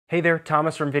Hey there,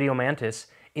 Thomas from Video Mantis.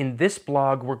 In this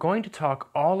blog, we're going to talk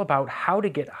all about how to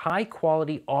get high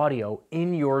quality audio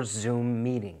in your Zoom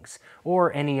meetings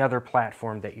or any other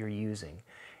platform that you're using.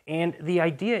 And the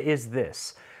idea is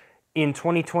this: in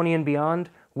 2020 and beyond,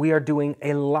 we are doing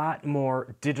a lot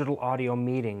more digital audio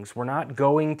meetings. We're not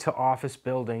going to office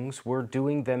buildings, we're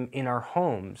doing them in our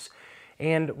homes.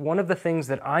 And one of the things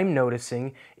that I'm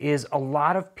noticing is a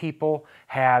lot of people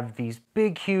have these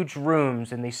big, huge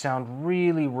rooms and they sound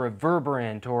really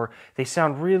reverberant, or they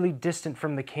sound really distant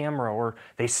from the camera, or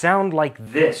they sound like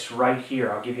this right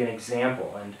here. I'll give you an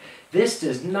example. And this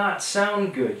does not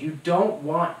sound good. You don't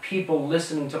want people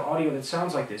listening to audio that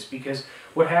sounds like this, because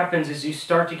what happens is you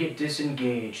start to get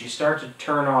disengaged, you start to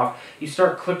turn off, you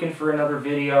start clicking for another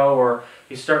video, or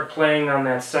you start playing on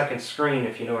that second screen,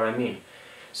 if you know what I mean.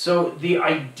 So the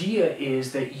idea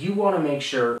is that you want to make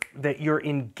sure that you're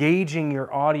engaging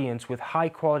your audience with high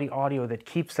quality audio that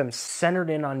keeps them centered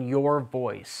in on your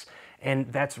voice, and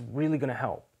that's really going to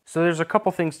help. So there's a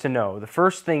couple things to know. The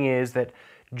first thing is that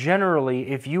generally,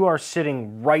 if you are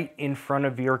sitting right in front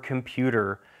of your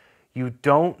computer, you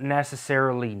don't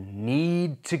necessarily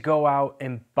need to go out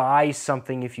and buy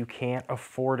something if you can't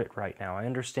afford it right now. I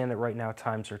understand that right now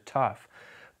times are tough.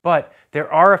 But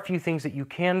there are a few things that you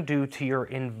can do to your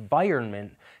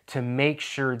environment to make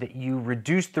sure that you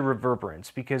reduce the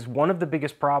reverberance, because one of the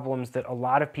biggest problems that a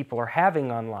lot of people are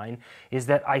having online is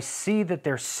that I see that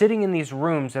they're sitting in these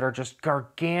rooms that are just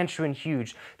gargantuan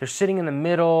huge. They're sitting in the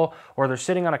middle, or they're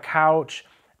sitting on a couch,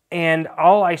 and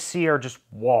all I see are just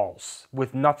walls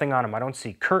with nothing on them. I don't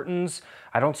see curtains,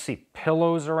 I don't see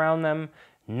pillows around them,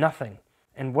 nothing.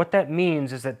 And what that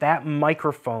means is that that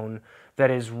microphone that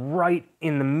is right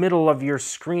in the middle of your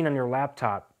screen on your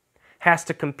laptop has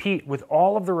to compete with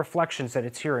all of the reflections that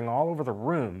it's hearing all over the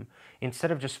room, instead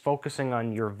of just focusing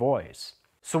on your voice.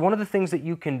 So one of the things that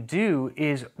you can do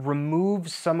is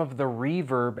remove some of the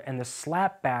reverb and the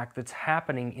slapback that's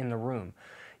happening in the room.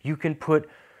 You can put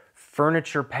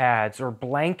furniture pads or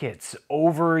blankets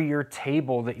over your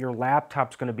table that your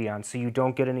laptop's going to be on, so you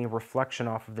don't get any reflection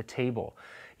off of the table.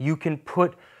 You can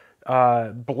put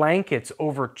blankets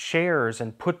over chairs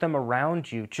and put them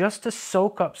around you just to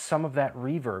soak up some of that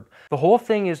reverb. The whole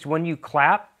thing is, when you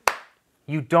clap,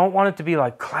 you don't want it to be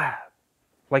like clap,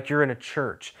 like you're in a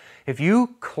church. If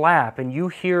you clap and you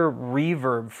hear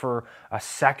reverb for a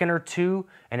second or two,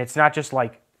 and it's not just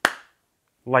like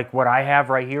what I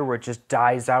have right here where it just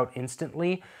dies out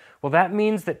instantly, well, that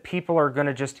means that people are going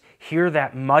to just hear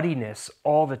that muddiness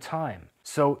all the time.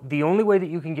 So the only way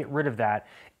that you can get rid of that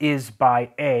is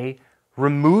by A,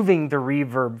 removing the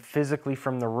reverb physically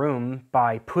from the room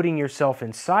by putting yourself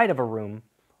inside of a room,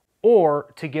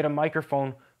 or to get a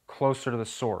microphone closer to the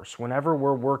source. Whenever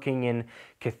we're working in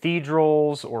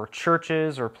cathedrals or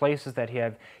churches or places that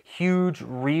have huge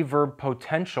reverb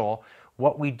potential,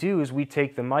 what we do is we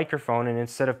take the microphone, and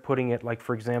instead of putting it, like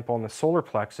for example on the solar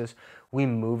plexus, we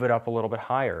move it up a little bit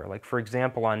higher. Like for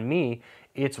example on me,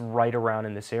 it's right around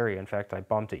in this area. In fact, I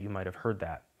bumped it, you might have heard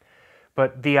that.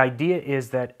 But the idea is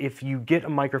that if you get a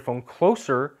microphone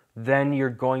closer, then you're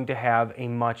going to have a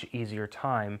much easier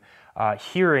time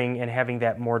hearing and having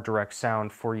that more direct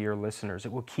sound for your listeners.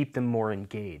 It will keep them more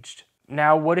engaged.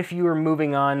 Now, what if you are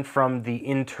moving on from the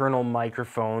internal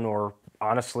microphone, or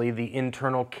honestly the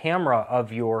internal camera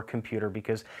of your computer,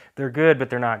 because they're good but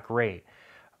they're not great?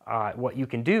 What you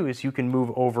can do is you can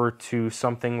move over to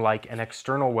something like an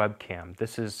external webcam.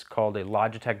 This is called a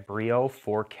Logitech Brio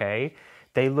 4K.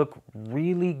 They look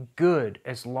really good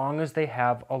as long as they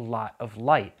have a lot of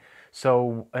light.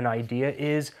 So an idea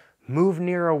is move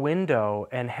near a window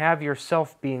and have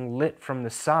yourself being lit from the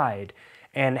side,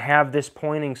 and have this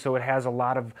pointing so it has a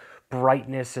lot of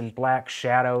brightness and black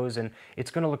shadows, and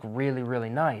it's going to look really, really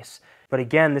nice. But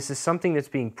again, this is something that's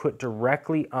being put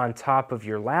directly on top of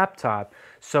your laptop,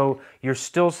 so you're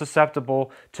still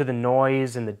susceptible to the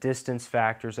noise and the distance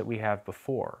factors that we have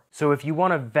before. So if you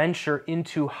want to venture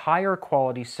into higher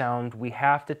quality sound, we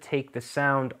have to take the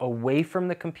sound away from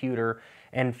the computer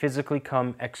and physically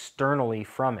come externally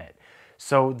from it.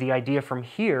 So the idea from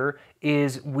here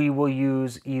is we will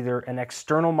use either an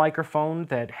external microphone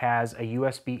that has a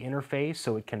USB interface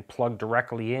so it can plug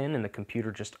directly in and the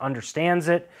computer just understands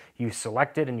it, you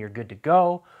select it and you're good to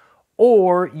go,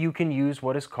 or you can use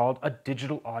what is called a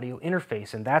digital audio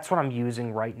interface, and that's what I'm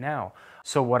using right now.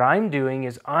 So what I'm doing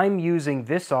is I'm using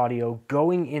this audio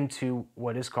going into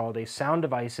what is called a Sound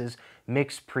Devices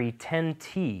MixPre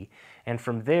 10T, and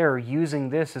from there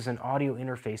using this as an audio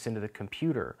interface into the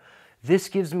computer. This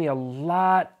gives me a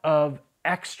lot of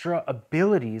extra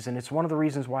abilities, and it's one of the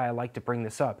reasons why I like to bring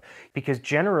this up, because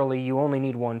generally you only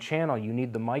need one channel. You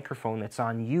need the microphone that's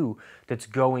on you that's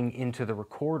going into the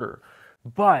recorder.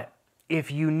 But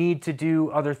if you need to do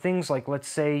other things, like let's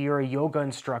say you're a yoga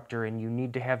instructor and you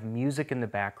need to have music in the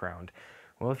background,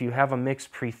 well, if you have a Mix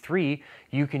Pre 3,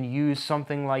 you can use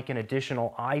something like an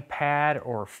additional iPad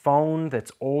or phone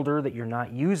that's older that you're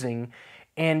not using,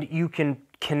 and you can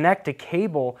connect a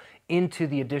cable into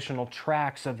the additional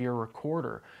tracks of your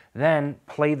recorder. Then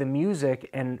play the music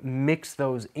and mix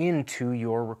those into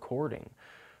your recording.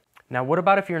 Now, what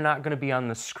about if you're not going to be on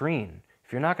the screen?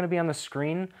 If you're not going to be on the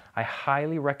screen, I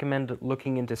highly recommend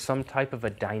looking into some type of a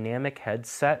dynamic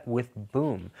headset with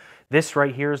boom. This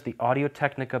right here is the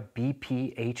Audio-Technica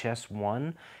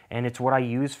BP-HS1, and it's what I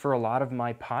use for a lot of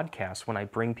my podcasts when I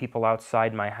bring people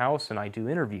outside my house and I do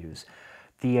interviews.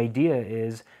 The idea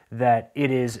is that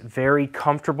it is very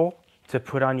comfortable to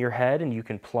put on your head, and you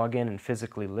can plug in and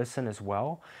physically listen as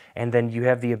well. And then you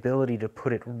have the ability to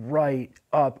put it right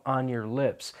up on your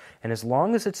lips. And as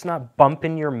long as it's not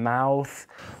bumping your mouth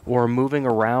or moving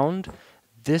around,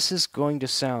 this is going to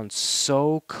sound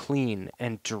so clean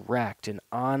and direct and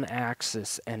on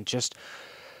axis and just,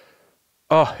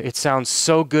 oh, it sounds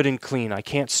so good and clean. I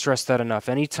can't stress that enough.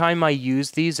 Anytime I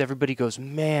use these, everybody goes,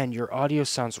 man, your audio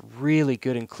sounds really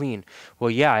good and clean. Well,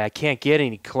 yeah, I can't get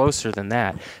any closer than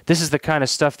that. This is the kind of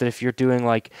stuff that if you're doing,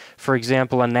 like, for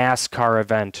example, a NASCAR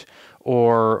event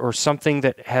or something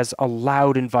that has a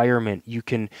loud environment, you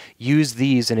can use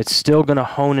these and it's still going to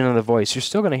hone in on the voice. You're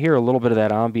still going to hear a little bit of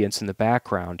that ambience in the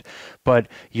background, but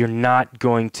you're not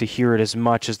going to hear it as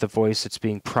much as the voice that's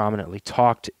being prominently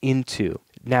talked into.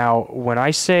 Now, when I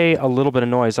say a little bit of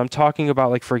noise, I'm talking about,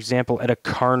 like, for example, at a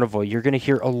carnival, you're going to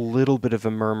hear a little bit of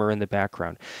a murmur in the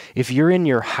background. If you're in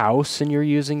your house and you're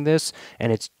using this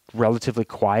and it's relatively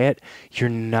quiet, you're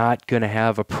not going to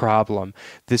have a problem.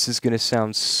 This is going to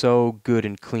sound so good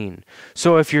and clean.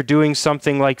 So if you're doing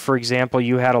something like, for example,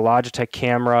 you had a Logitech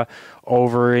camera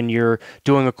over and you're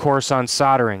doing a course on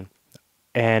soldering,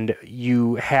 and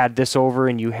you had this over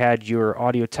and you had your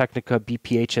Audio-Technica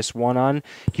BP-HS1 on,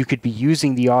 you could be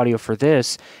using the audio for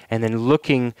this and then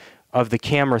looking of the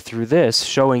camera through this,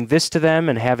 showing this to them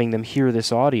and having them hear this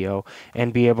audio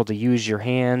and be able to use your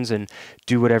hands and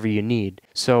do whatever you need.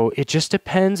 So it just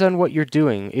depends on what you're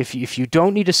doing. If you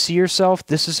don't need to see yourself,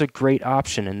 this is a great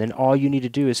option, and then all you need to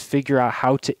do is figure out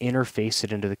how to interface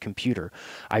it into the computer.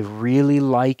 I really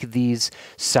like these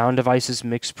Sound Devices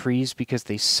Mix Pre's because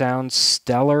they sound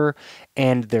stellar,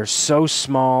 and they're so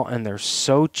small and they're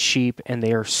so cheap and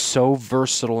they are so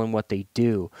versatile in what they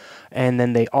do. And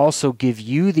then they also give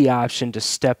you the option to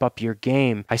step up your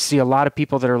game. I see a lot of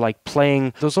people that are like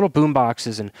playing those little boom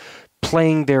boxes and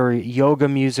playing their yoga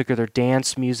music or their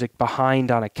dance music behind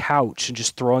on a couch and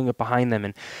just throwing it behind them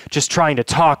and just trying to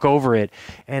talk over it.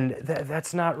 And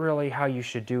that's not really how you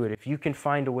should do it. If you can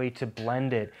find a way to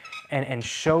blend it and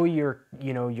show your,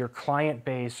 your client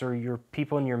base or your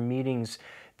people in your meetings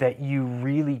that you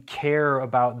really care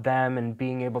about them and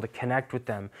being able to connect with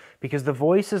them, because the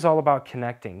voice is all about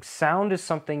connecting. Sound is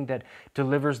something that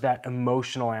delivers that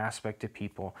emotional aspect to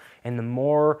people, and the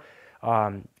more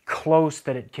close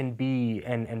that it can be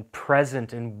and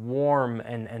present and warm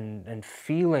and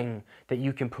feeling that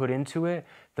you can put into it,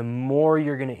 the more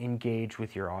you're going to engage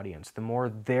with your audience, the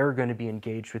more they're going to be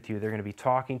engaged with you. They're going to be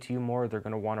talking to you more. They're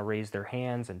going to want to raise their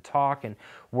hands and talk and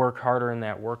work harder in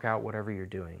that workout, whatever you're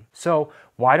doing. So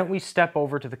why don't we step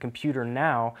over to the computer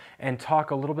now and talk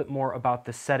a little bit more about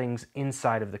the settings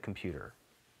inside of the computer.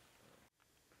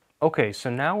 Okay, so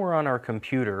now we're on our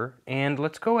computer, and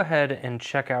let's go ahead and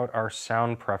check out our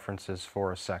sound preferences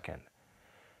for a second.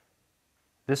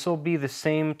 This will be the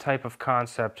same type of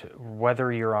concept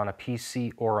whether you're on a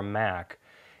PC or a Mac,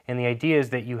 and the idea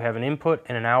is that you have an input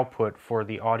and an output for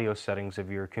the audio settings of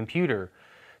your computer.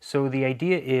 So the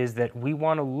idea is that we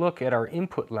want to look at our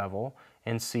input level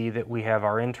and see that we have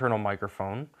our internal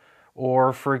microphone.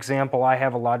 Or, for example, I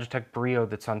have a Logitech Brio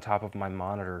that's on top of my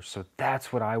monitor, so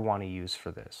that's what I want to use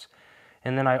for this.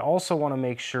 And then I also want to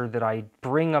make sure that I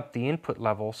bring up the input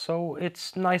level so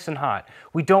it's nice and hot.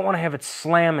 We don't want to have it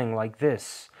slamming like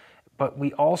this, but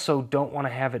we also don't want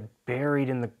to have it buried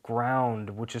in the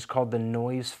ground, which is called the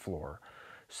noise floor.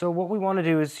 So what we want to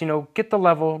do is, get the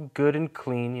level good and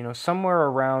clean, somewhere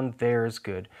around there is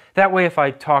good. That way if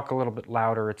I talk a little bit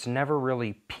louder, it's never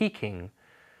really peaking,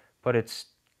 but it's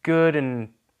good and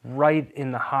right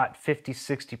in the hot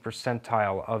 50-60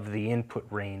 percentile of the input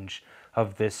range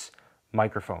of this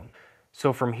microphone.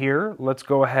 So from here, let's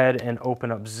go ahead and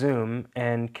open up Zoom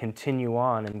and continue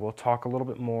on, and we'll talk a little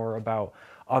bit more about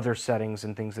other settings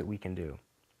and things that we can do.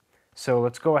 So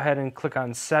let's go ahead and click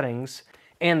on settings.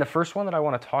 And the first one that I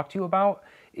want to talk to you about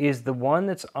is the one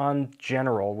that's on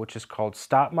general, which is called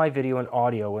stop my video and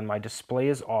audio when my display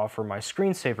is off or my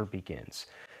screensaver begins.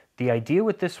 The idea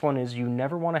with this one is you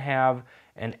never want to have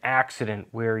an accident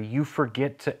where you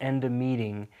forget to end a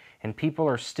meeting and people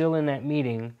are still in that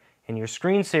meeting and your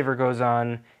screensaver goes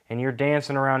on and you're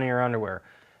dancing around in your underwear.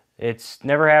 It's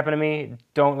never happened to me.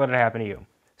 Don't let it happen to you.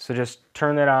 So just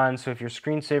turn that on, so if your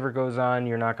screensaver goes on,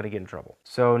 you're not going to get in trouble.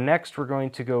 So next we're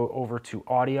going to go over to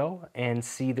audio and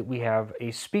see that we have a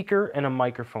speaker and a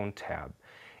microphone tab.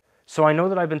 So I know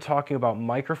that I've been talking about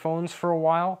microphones for a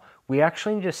while. We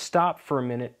actually need to stop for a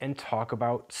minute and talk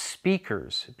about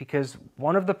speakers, because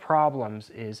one of the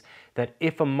problems is that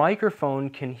if a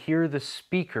microphone can hear the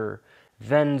speaker,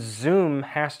 then Zoom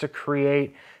has to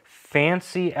create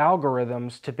fancy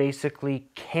algorithms to basically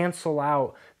cancel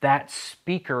out that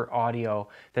speaker audio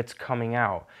that's coming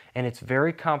out. And it's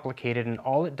very complicated, and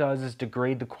all it does is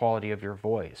degrade the quality of your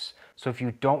voice. So if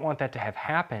you don't want that to have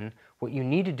happen, what you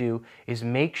need to do is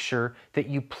make sure that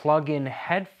you plug in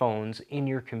headphones in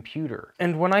your computer.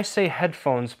 And when I say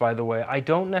headphones, by the way, I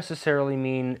don't necessarily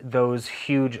mean those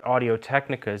huge Audio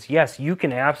Technicas. Yes, you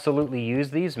can absolutely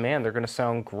use these. Man, they're going to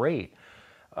sound great.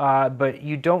 But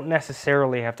you don't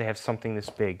necessarily have to have something this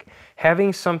big.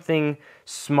 Having something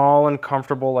small and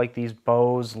comfortable like these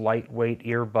Bose lightweight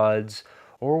earbuds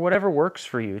or whatever works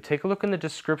for you. Take a look in the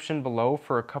description below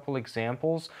for a couple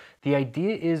examples. The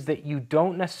idea is that you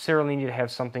don't necessarily need to have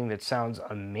something that sounds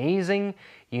amazing.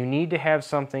 You need to have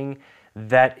something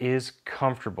that is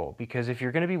comfortable, because if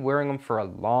you're going to be wearing them for a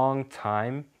long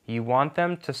time, you want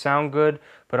them to sound good,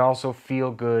 but also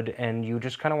feel good, and you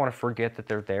just kind of want to forget that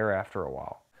they're there after a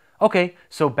while. Okay,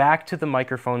 so back to the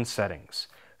microphone settings.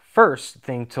 First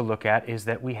thing to look at is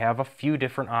that we have a few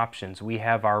different options. We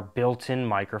have our built-in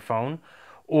microphone,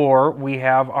 or we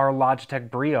have our Logitech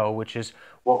Brio, which is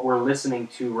what we're listening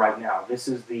to right now. This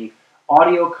is the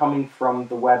audio coming from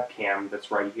the webcam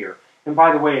that's right here. And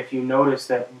by the way, if you notice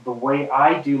that the way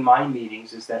I do my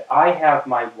meetings is that I have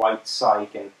my white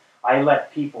cyc and I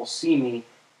let people see me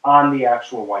on the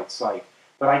actual white cyc.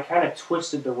 But I kind of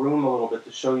twisted the room a little bit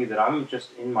to show you that I'm just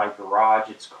in my garage,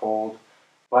 it's cold,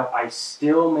 but I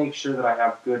still make sure that I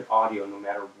have good audio no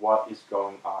matter what is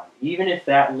going on. Even if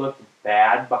that looked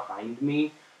bad behind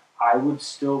me, I would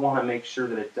still want to make sure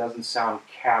that it doesn't sound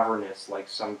cavernous like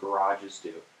some garages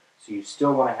do. So you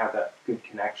still want to have that good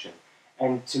connection.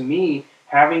 And to me,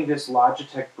 having this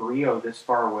Logitech Brio this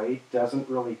far away doesn't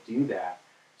really do that.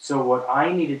 So what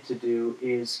I needed to do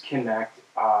is connect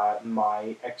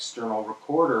my external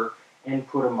recorder and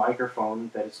put a microphone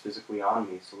that is physically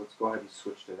on me. So let's go ahead and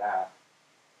switch to that.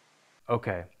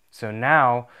 Okay, so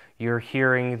now you're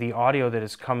hearing the audio that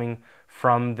is coming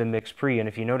from the mix pre. And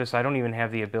if you notice, I don't even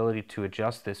have the ability to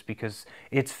adjust this because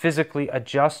it's physically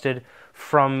adjusted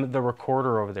from the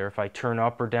recorder over there. If I turn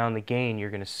up or down the gain, you're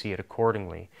going to see it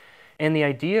accordingly. And the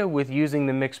idea with using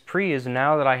the mix pre is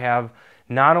now that I have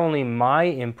not only my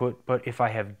input, but if I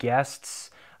have guests,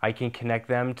 I can connect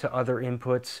them to other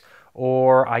inputs,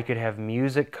 or I could have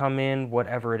music come in,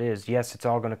 whatever it is. Yes, it's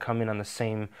all going to come in on the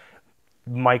same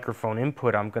microphone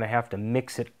input. I'm going to have to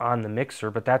mix it on the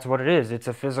mixer, but that's what it is. It's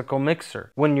a physical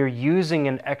mixer. When you're using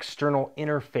an external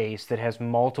interface that has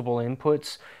multiple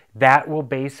inputs, that will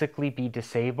basically be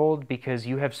disabled because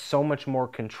you have so much more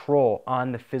control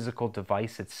on the physical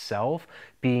device itself,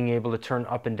 being able to turn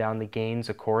up and down the gains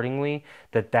accordingly,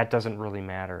 that doesn't really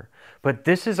matter. But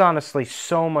this is honestly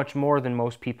so much more than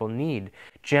most people need.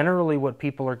 Generally, what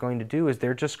people are going to do is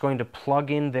they're just going to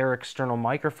plug in their external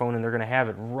microphone and they're going to have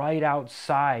it right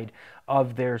outside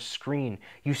of their screen.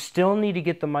 You still need to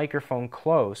get the microphone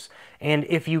close, and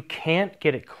if you can't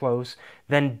get it close,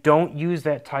 then don't use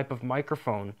that type of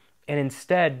microphone, and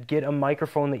instead get a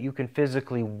microphone that you can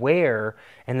physically wear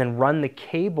and then run the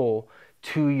cable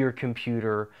to your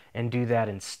computer and do that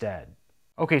instead.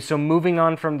 Okay, so moving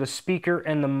on from the speaker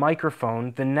and the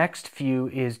microphone, the next few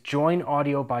is join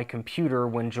audio by computer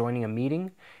when joining a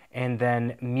meeting, and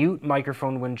then mute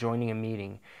microphone when joining a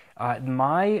meeting.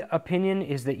 My opinion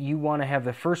is that you want to have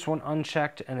the first one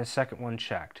unchecked and the second one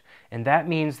checked. And that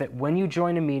means that when you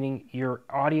join a meeting, your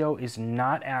audio is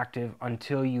not active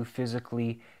until you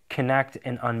physically connect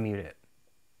and unmute it.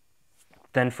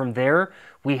 Then from there,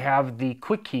 we have the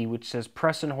quick key, which says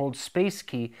press and hold space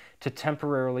key to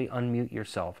temporarily unmute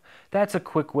yourself. That's a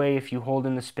quick way. If you hold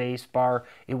in the space bar,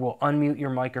 it will unmute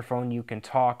your microphone. You can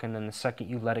talk, and then the second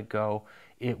you let it go,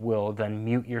 it will then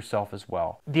mute yourself as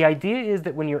well. The idea is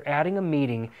that when you're adding a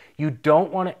meeting, you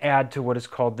don't want to add to what is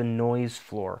called the noise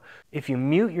floor. If you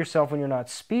mute yourself when you're not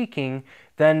speaking,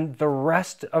 then the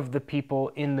rest of the people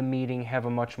in the meeting have a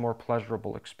much more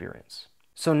pleasurable experience.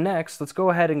 So next, let's go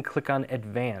ahead and click on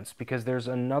Advanced, because there's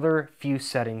another few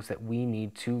settings that we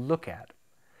need to look at.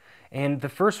 And the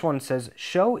first one says,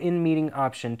 Show in meeting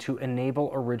option to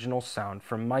enable original sound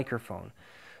from microphone.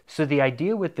 So the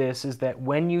idea with this is that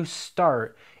when you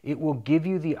start, it will give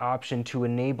you the option to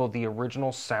enable the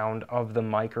original sound of the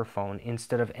microphone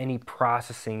instead of any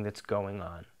processing that's going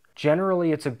on.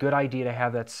 Generally, it's a good idea to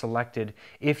have that selected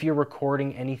if you're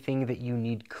recording anything that you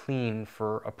need clean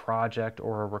for a project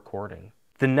or a recording.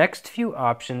 The next few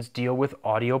options deal with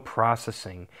audio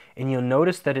processing, and you'll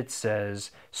notice that it says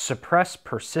suppress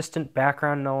persistent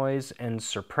background noise and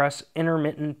suppress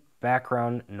intermittent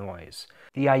background noise.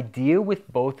 The idea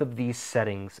with both of these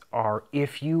settings are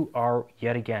if you are,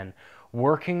 yet again,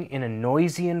 working in a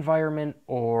noisy environment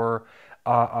or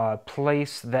a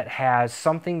place that has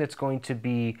something that's going to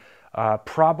be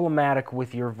problematic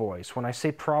with your voice. When I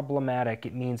say problematic,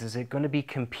 it means is it going to be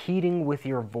competing with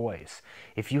your voice?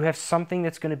 If you have something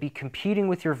that's going to be competing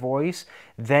with your voice,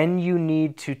 then you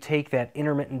need to take that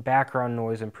intermittent background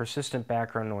noise and persistent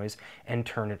background noise and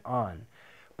turn it on.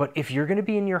 But if you're going to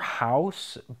be in your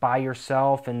house by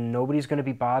yourself and nobody's going to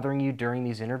be bothering you during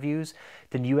these interviews,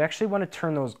 then you actually want to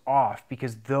turn those off,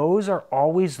 because those are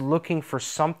always looking for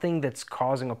something that's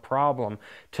causing a problem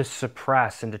to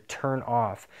suppress and to turn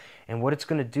off. And what it's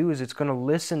going to do is it's going to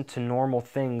listen to normal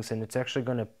things, and it's actually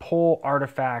going to pull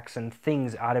artifacts and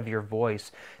things out of your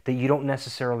voice that you don't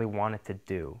necessarily want it to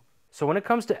do. So when it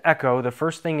comes to echo, the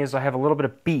first thing is I have a little bit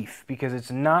of beef because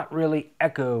it's not really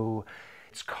echo.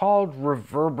 It's called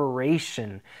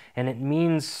reverberation, and it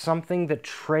means something that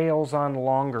trails on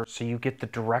longer, so you get the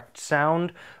direct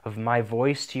sound of my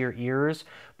voice to your ears,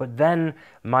 but then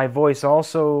my voice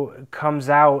also comes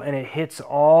out and it hits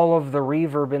all of the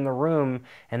reverb in the room,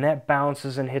 and that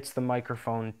bounces and hits the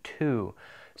microphone too.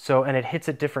 So, and it hits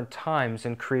at different times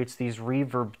and creates these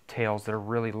reverb tails that are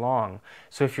really long.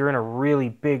 So if you're in a really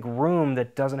big room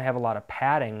that doesn't have a lot of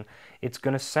padding, it's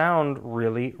going to sound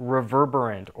really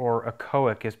reverberant, or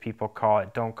echoic as people call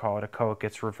it. Don't call it echoic,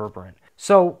 it's reverberant.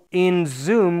 So in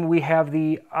Zoom, we have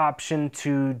the option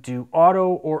to do auto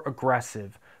or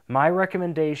aggressive. My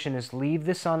recommendation is leave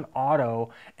this on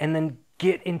auto and then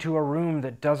get into a room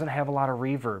that doesn't have a lot of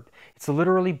reverb. It's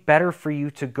literally better for you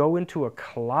to go into a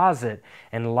closet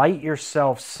and light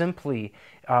yourself simply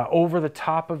over the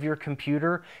top of your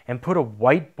computer and put a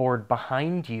whiteboard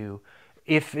behind you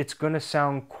if it's going to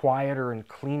sound quieter and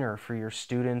cleaner for your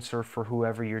students or for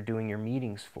whoever you're doing your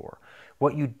meetings for.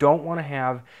 What you don't want to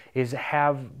have is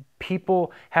have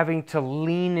people having to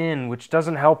lean in, which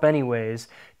doesn't help anyways,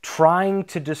 trying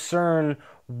to discern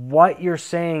what you're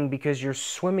saying because you're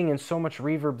swimming in so much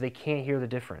reverb they can't hear the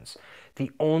difference.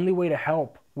 The only way to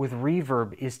help with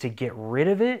reverb is to get rid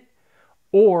of it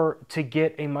or to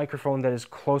get a microphone that is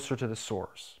closer to the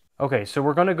source. Okay, so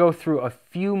we're going to go through a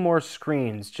few more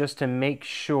screens just to make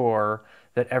sure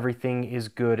that everything is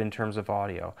good in terms of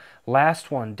audio.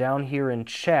 Last one, down here in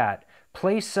chat,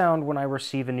 play sound when I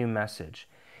receive a new message.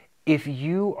 If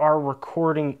you are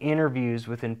recording interviews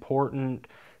with important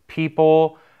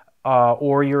people,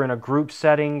 or you're in a group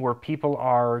setting where people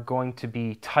are going to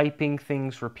be typing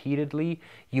things repeatedly,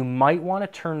 you might want to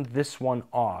turn this one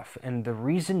off. And the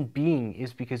reason being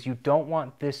is because you don't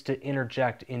want this to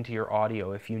interject into your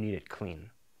audio if you need it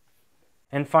clean.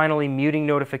 And finally, muting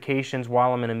notifications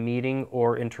while I'm in a meeting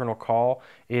or internal call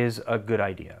is a good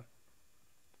idea.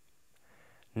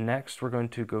 Next, we're going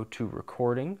to go to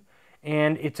recording.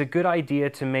 And it's a good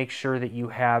idea to make sure that you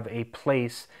have a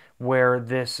place where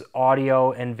this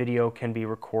audio and video can be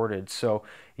recorded. So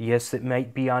yes, it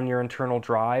might be on your internal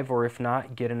drive, or if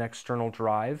not, get an external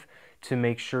drive to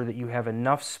make sure that you have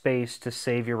enough space to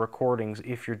save your recordings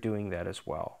if you're doing that as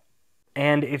well.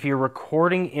 And if you're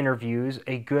recording interviews,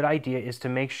 a good idea is to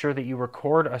make sure that you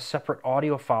record a separate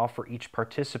audio file for each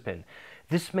participant.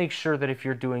 This makes sure that if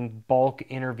you're doing bulk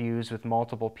interviews with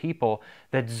multiple people,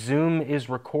 that Zoom is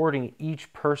recording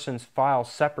each person's file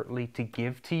separately to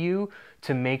give to you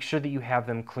to make sure that you have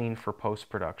them clean for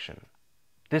post-production.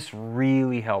 This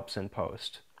really helps in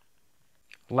post.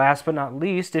 Last but not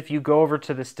least, if you go over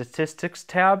to the Statistics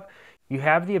tab, you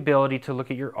have the ability to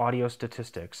look at your audio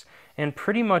statistics, and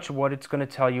pretty much what it's going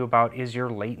to tell you about is your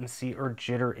latency or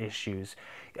jitter issues.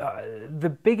 The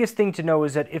biggest thing to know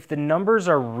is that if the numbers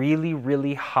are really,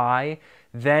 really high,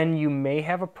 then you may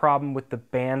have a problem with the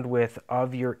bandwidth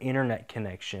of your internet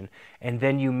connection, and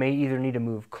then you may either need to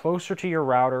move closer to your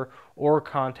router or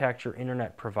contact your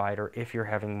internet provider if you're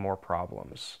having more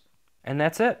problems. And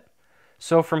that's it.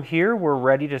 So from here, we're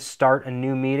ready to start a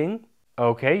new meeting.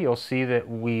 Okay, you'll see that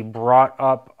we brought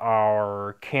up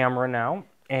our camera now,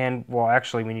 and well,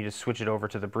 actually we need to switch it over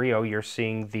to the Brio. You're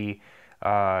seeing the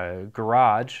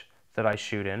garage that I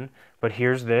shoot in, but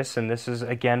here's this, and this is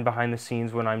again behind the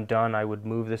scenes. When I'm done, I would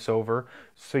move this over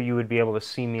so you would be able to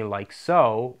see me like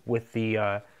so, with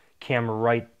the camera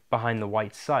right behind the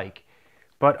white cyc.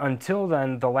 But until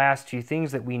then, the last few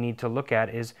things that we need to look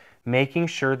at is making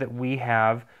sure that we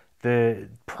have the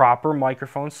proper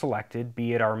microphone selected,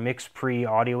 be it our MixPre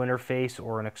audio interface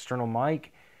or an external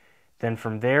mic. Then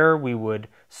from there, we would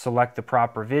select the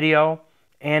proper video.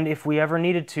 And if we ever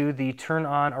needed to, the turn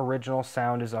on original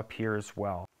sound is up here as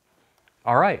well.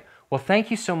 All right, well,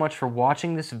 thank you so much for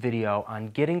watching this video on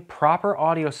getting proper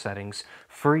audio settings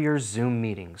for your Zoom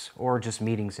meetings, or just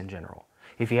meetings in general.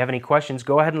 If you have any questions,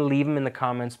 go ahead and leave them in the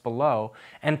comments below,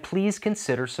 and please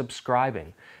consider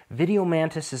subscribing. Video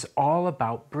Mantis is all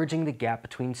about bridging the gap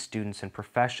between students and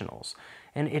professionals,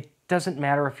 and it doesn't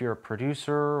matter if you're a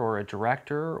producer or a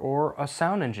director or a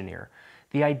sound engineer.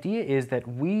 The idea is that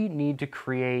we need to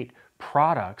create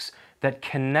products that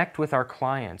connect with our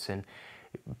clients, and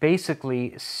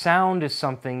basically sound is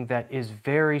something that is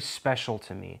very special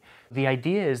to me. The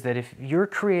idea is that if you're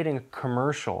creating a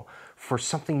commercial for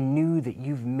something new that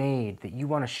you've made, that you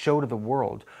want to show to the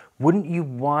world, wouldn't you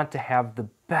want to have the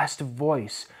best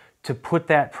voice to put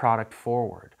that product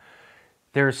forward?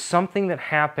 There's something that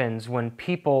happens when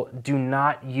people do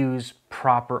not use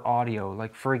proper audio.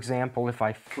 Like, for example, if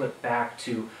I flip back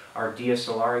to our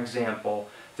DSLR example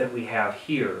that we have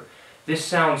here, this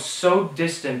sounds so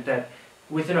distant that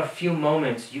within a few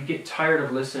moments you get tired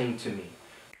of listening to me.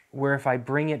 Where if I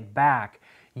bring it back,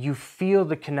 you feel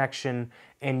the connection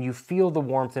and you feel the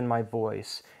warmth in my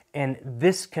voice, and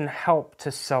this can help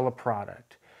to sell a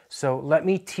product. So let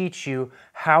me teach you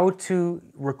how to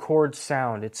record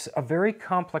sound. It's a very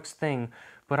complex thing,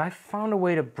 but I found a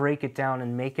way to break it down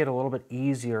and make it a little bit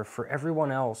easier for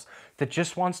everyone else that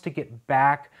just wants to get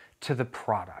back to the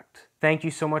product. Thank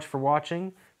you so much for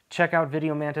watching. Check out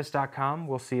videomantis.com.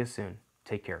 We'll see you soon.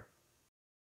 Take care.